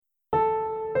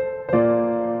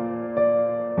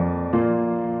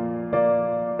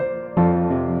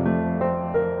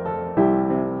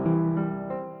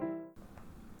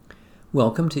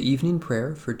Welcome to evening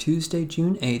prayer for Tuesday,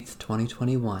 June 8th,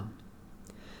 2021.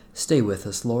 Stay with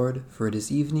us, Lord, for it is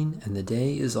evening and the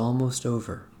day is almost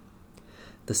over.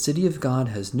 The city of God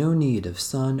has no need of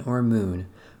sun or moon,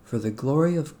 for the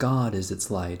glory of God is its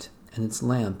light, and its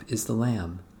lamp is the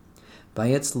Lamb. By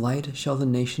its light shall the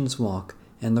nations walk,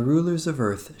 and the rulers of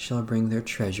earth shall bring their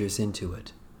treasures into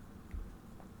it.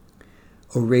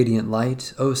 O radiant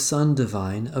light, O Sun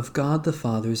divine, of God the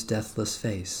Father's deathless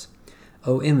face,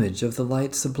 O image of the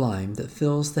light sublime that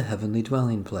fills the heavenly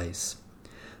dwelling place.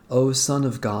 O Son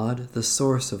of God, the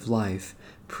source of life,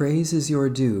 praise is your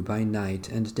due by night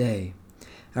and day.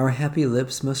 Our happy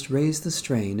lips must raise the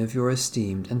strain of your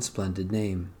esteemed and splendid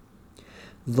name.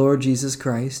 Lord Jesus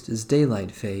Christ, as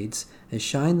daylight fades, as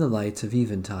shine the lights of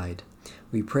eventide,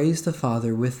 we praise the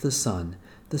Father with the Son,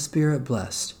 the Spirit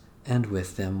blessed, and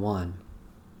with them one.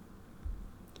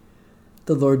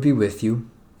 The Lord be with you.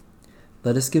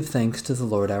 Let us give thanks to the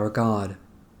Lord our God.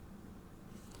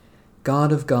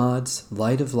 God of gods,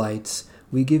 light of lights,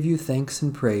 we give you thanks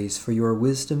and praise for your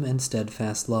wisdom and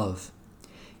steadfast love.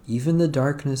 Even the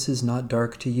darkness is not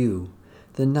dark to you.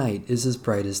 The night is as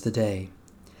bright as the day.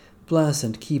 Bless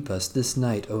and keep us this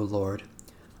night, O Lord.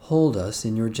 Hold us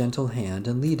in your gentle hand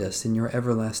and lead us in your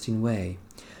everlasting way.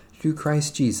 Through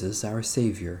Christ Jesus, our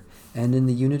Savior, and in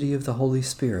the unity of the Holy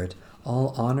Spirit,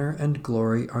 all honor and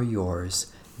glory are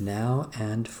yours, now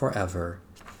and forever.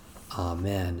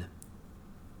 Amen.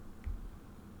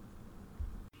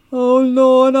 O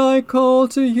Lord, I call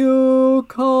to you,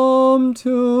 come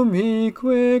to me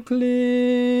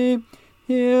quickly.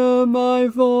 Hear my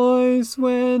voice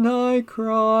when I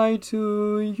cry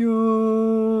to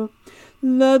you.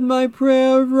 Let my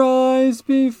prayer rise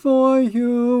before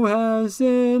you as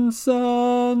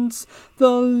incense, the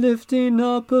lifting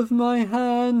up of my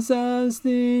hands as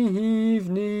the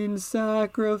evening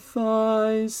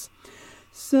sacrifice.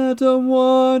 Set a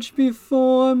watch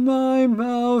before my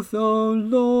mouth, O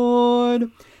Lord,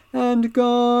 and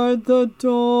guard the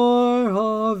door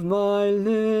of my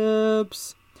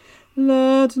lips.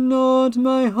 Let not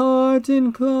my heart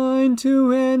incline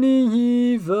to any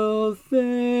evil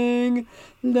thing.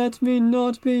 Let me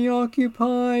not be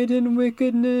occupied in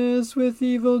wickedness with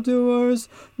evildoers,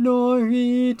 nor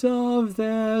eat of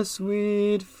their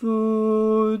sweet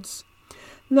foods.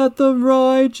 Let the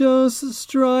righteous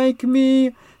strike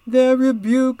me. Their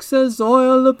rebukes as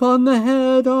oil upon the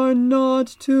head are not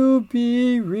to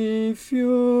be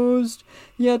refused.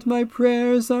 Yet my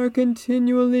prayers are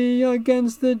continually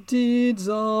against the deeds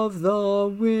of the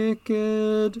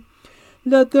wicked.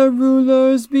 Let the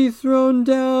rulers be thrown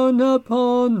down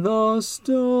upon the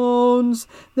stones,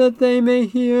 that they may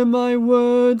hear my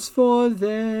words, for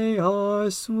they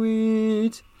are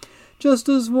sweet. Just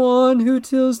as one who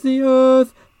tills the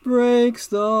earth breaks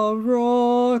the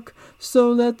rock,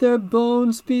 so let their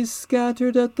bones be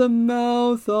scattered at the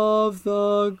mouth of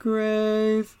the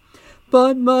grave.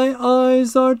 But my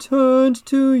eyes are turned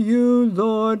to you,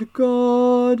 Lord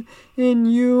God. In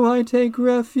you I take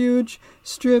refuge.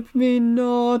 Strip me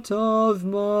not of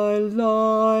my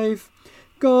life.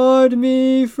 Guard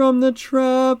me from the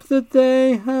trap that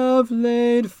they have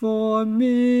laid for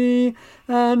me,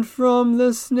 and from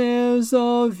the snares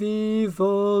of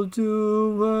evildoers.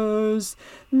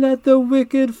 Let the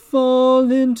wicked fall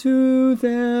into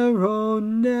their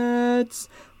own nets,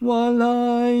 while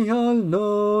I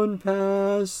alone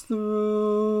pass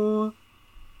through.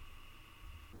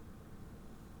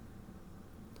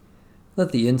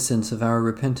 Let the incense of our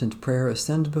repentant prayer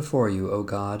ascend before you, O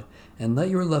God, and let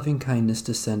your loving kindness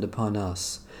descend upon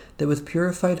us, that with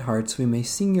purified hearts we may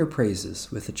sing your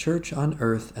praises with the church on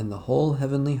earth and the whole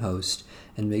heavenly host,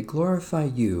 and may glorify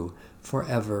you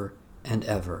forever and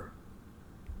ever.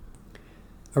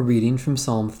 A reading from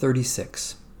Psalm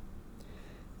 36.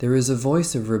 There is a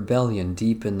voice of rebellion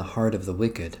deep in the heart of the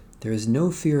wicked. There is no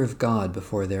fear of God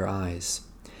before their eyes.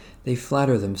 They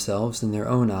flatter themselves in their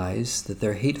own eyes that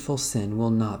their hateful sin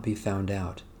will not be found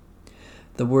out.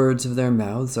 The words of their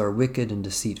mouths are wicked and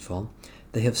deceitful.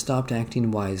 They have stopped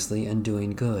acting wisely and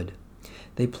doing good.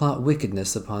 They plot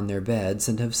wickedness upon their beds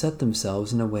and have set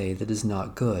themselves in a way that is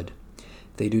not good.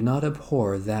 They do not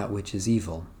abhor that which is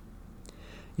evil.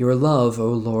 Your love, O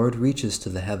Lord, reaches to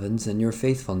the heavens, and your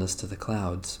faithfulness to the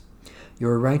clouds.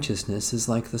 Your righteousness is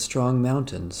like the strong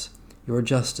mountains, your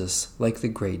justice like the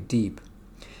great deep.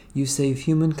 You save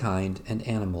humankind and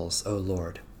animals, O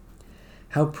Lord.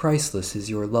 How priceless is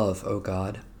your love, O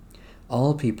God!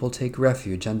 All people take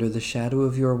refuge under the shadow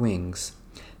of your wings.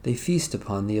 They feast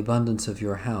upon the abundance of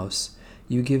your house.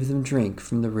 You give them drink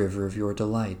from the river of your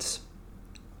delights.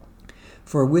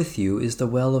 For with you is the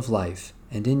well of life,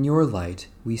 and in your light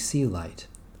we see light.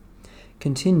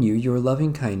 Continue your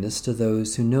loving kindness to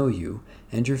those who know you,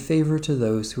 and your favor to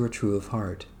those who are true of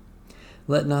heart.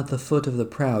 Let not the foot of the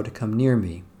proud come near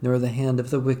me, nor the hand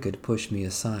of the wicked push me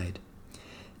aside.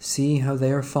 See how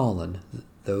they are fallen,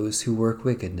 those who work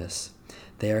wickedness.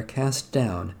 They are cast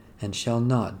down, and shall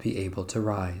not be able to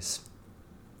rise.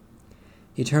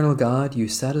 Eternal God, you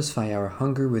satisfy our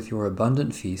hunger with your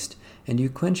abundant feast, and you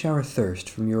quench our thirst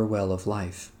from your well of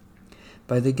life.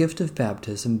 By the gift of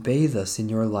baptism, bathe us in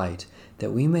your light,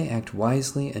 that we may act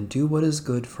wisely and do what is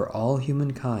good for all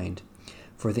humankind,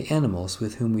 for the animals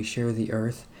with whom we share the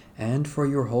earth, and for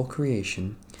your whole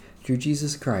creation, through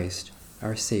Jesus Christ,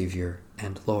 our Savior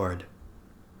and Lord.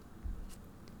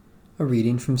 A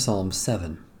reading from Psalm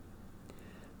 7.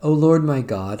 O Lord my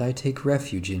God, I take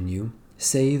refuge in you.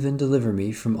 Save and deliver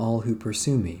me from all who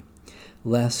pursue me,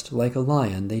 lest, like a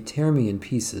lion, they tear me in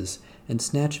pieces and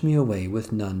snatch me away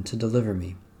with none to deliver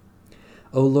me.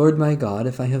 O Lord my God,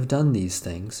 if I have done these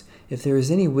things, if there is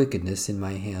any wickedness in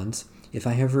my hands, if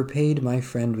I have repaid my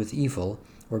friend with evil,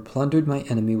 or plundered my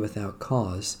enemy without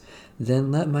cause,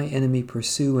 then let my enemy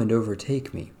pursue and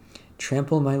overtake me,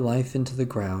 trample my life into the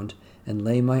ground, and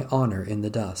lay my honor in the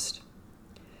dust.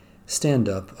 Stand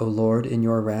up, O Lord, in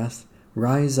your wrath.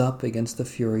 Rise up against the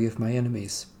fury of my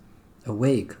enemies.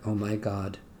 Awake, O my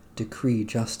God, decree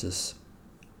justice.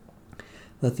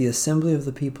 Let the assembly of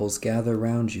the peoples gather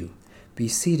round you. Be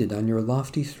seated on your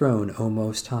lofty throne, O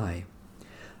Most High.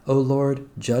 O Lord,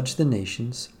 judge the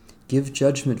nations. Give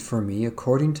judgment for me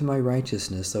according to my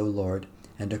righteousness, O Lord,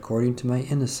 and according to my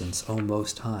innocence, O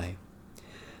Most High.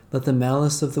 Let the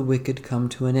malice of the wicked come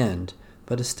to an end,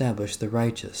 but establish the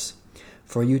righteous.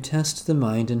 For you test the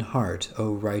mind and heart,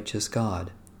 O righteous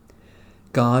God.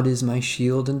 God is my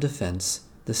shield and defense,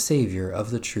 the Savior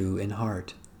of the true in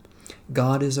heart.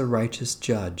 God is a righteous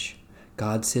judge.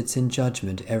 God sits in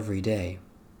judgment every day.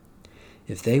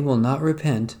 If they will not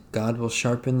repent, God will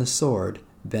sharpen the sword,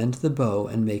 bend the bow,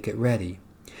 and make it ready,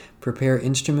 prepare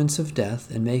instruments of death,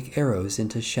 and make arrows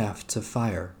into shafts of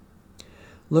fire.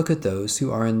 Look at those who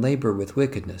are in labor with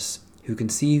wickedness, who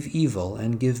conceive evil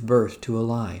and give birth to a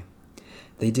lie.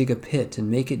 They dig a pit and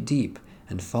make it deep,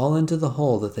 and fall into the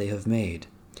hole that they have made.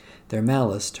 Their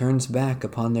malice turns back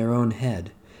upon their own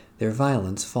head. Their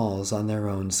violence falls on their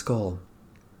own skull.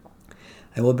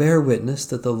 I will bear witness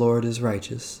that the Lord is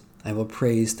righteous. I will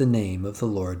praise the name of the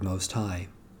Lord Most High.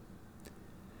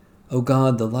 O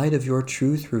God, the light of your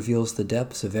truth reveals the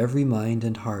depths of every mind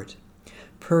and heart.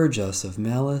 Purge us of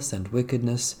malice and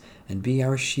wickedness, and be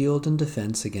our shield and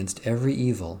defense against every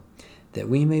evil, that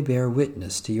we may bear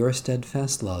witness to your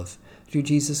steadfast love through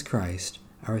Jesus Christ,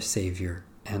 our Savior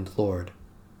and Lord.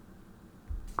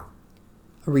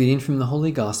 A reading from the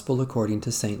Holy Gospel according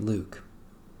to St. Luke.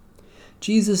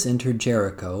 Jesus entered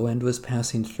Jericho and was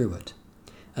passing through it.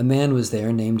 A man was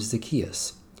there named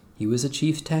Zacchaeus. He was a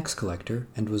chief tax collector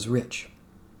and was rich.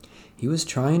 He was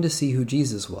trying to see who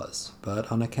Jesus was,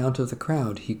 but on account of the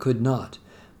crowd he could not,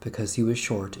 because he was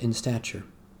short in stature.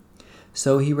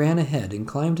 So he ran ahead and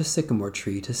climbed a sycamore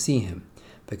tree to see him,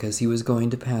 because he was going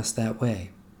to pass that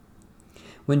way.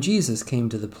 When Jesus came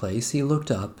to the place, he looked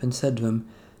up and said to him,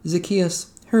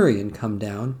 "Zacchaeus, hurry and come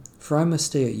down, for I must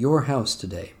stay at your house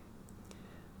today."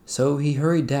 So he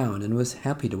hurried down and was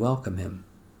happy to welcome him.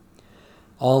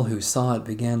 All who saw it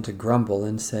began to grumble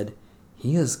and said,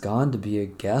 "He has gone to be a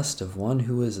guest of one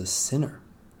who is a sinner."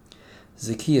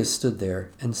 Zacchaeus stood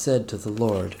there and said to the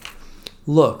Lord,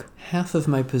 "Look, half of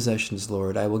my possessions,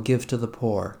 Lord, I will give to the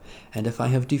poor, and if I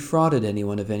have defrauded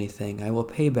anyone of anything, I will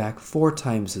pay back 4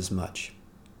 times as much."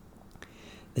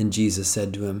 Then Jesus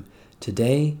said to him,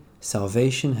 "Today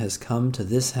salvation has come to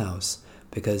this house,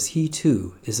 because he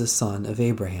too is a son of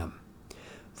Abraham.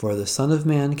 For the Son of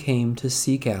Man came to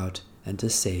seek out and to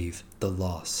save the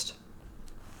lost."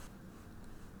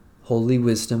 Holy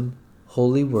Wisdom,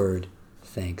 Holy Word,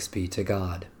 thanks be to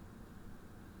God.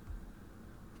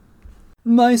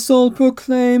 My soul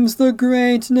proclaims the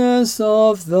greatness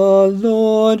of the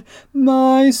Lord.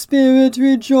 My spirit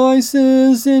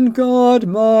rejoices in God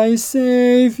my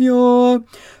Saviour.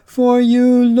 For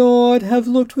you, Lord, have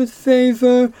looked with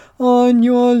favor on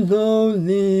your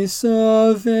lowly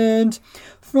servant.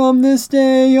 From this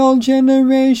day all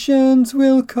generations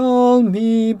will call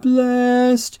me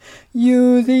blessed.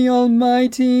 You, the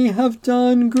Almighty, have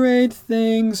done great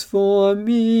things for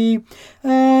me,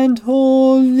 and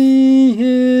holy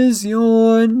is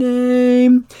your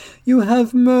name. You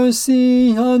have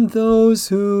mercy on those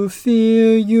who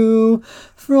fear you,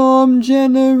 from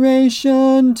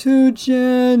generation to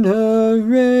generation.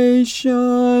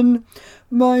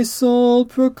 My soul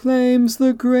proclaims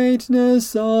the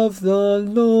greatness of the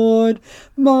Lord.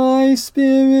 My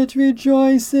spirit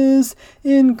rejoices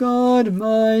in God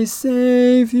my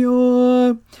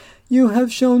Saviour. You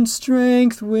have shown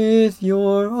strength with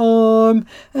your arm,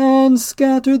 and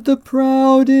scattered the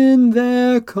proud in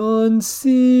their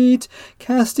conceit,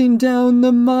 casting down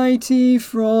the mighty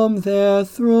from their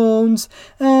thrones,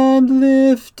 and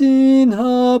lifting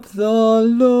up the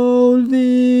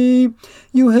lowly.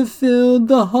 You have filled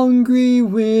the hungry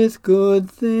with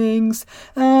good things,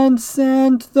 and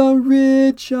sent the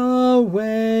rich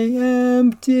away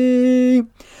empty.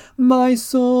 My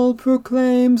soul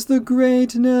proclaims the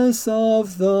greatness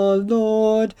of the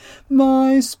Lord.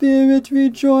 My spirit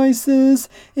rejoices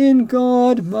in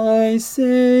God my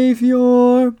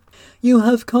Saviour. You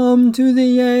have come to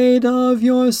the aid of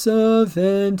your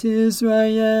servant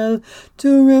Israel,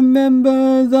 to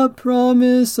remember the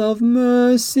promise of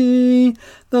mercy,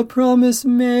 the promise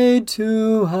made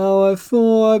to our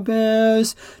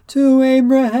forebears, to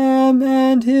Abraham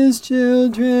and his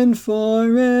children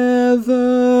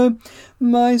forever.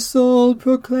 My soul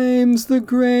proclaims the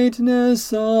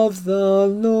greatness of the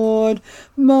Lord.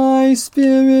 My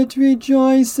spirit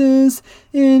rejoices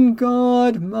in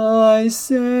God my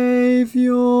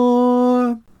Saviour.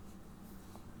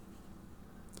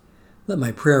 Let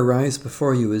my prayer rise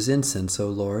before you as incense, O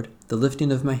Lord, the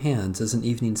lifting of my hands as an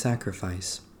evening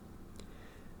sacrifice.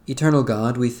 Eternal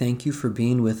God, we thank you for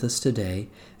being with us today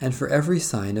and for every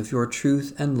sign of your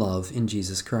truth and love in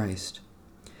Jesus Christ.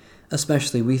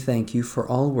 Especially we thank you for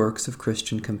all works of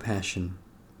Christian compassion,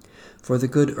 for the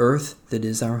good earth that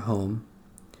is our home,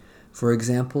 for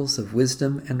examples of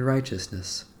wisdom and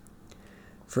righteousness,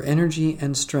 for energy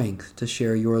and strength to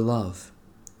share your love,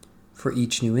 for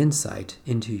each new insight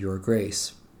into your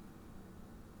grace.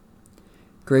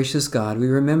 Gracious God, we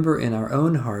remember in our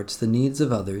own hearts the needs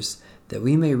of others, that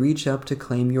we may reach up to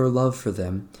claim your love for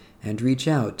them and reach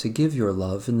out to give your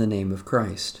love in the name of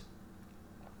Christ.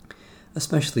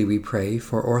 Especially we pray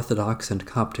for Orthodox and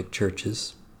Coptic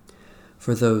churches,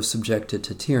 for those subjected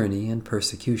to tyranny and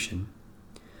persecution,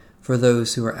 for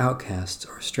those who are outcasts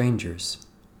or strangers,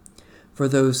 for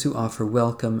those who offer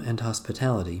welcome and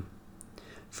hospitality,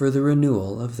 for the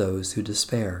renewal of those who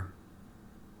despair.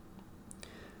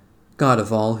 God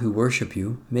of all who worship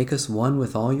you, make us one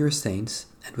with all your saints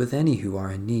and with any who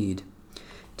are in need.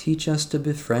 Teach us to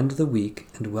befriend the weak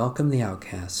and welcome the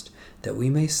outcast, that we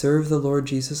may serve the Lord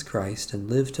Jesus Christ and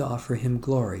live to offer him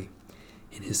glory.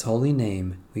 In his holy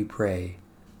name we pray.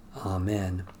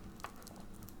 Amen.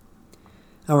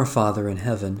 Our Father in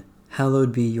heaven,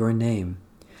 hallowed be your name.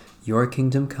 Your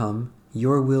kingdom come,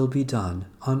 your will be done,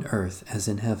 on earth as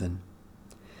in heaven.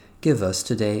 Give us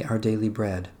today our daily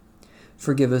bread.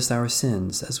 Forgive us our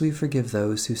sins as we forgive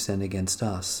those who sin against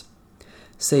us.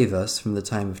 Save us from the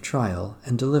time of trial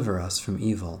and deliver us from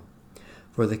evil.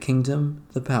 For the kingdom,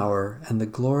 the power, and the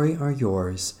glory are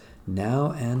yours,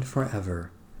 now and forever.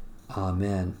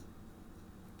 Amen.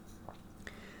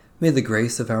 May the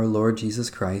grace of our Lord Jesus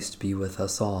Christ be with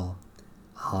us all.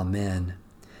 Amen.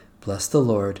 Bless the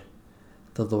Lord.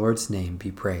 The Lord's name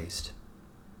be praised.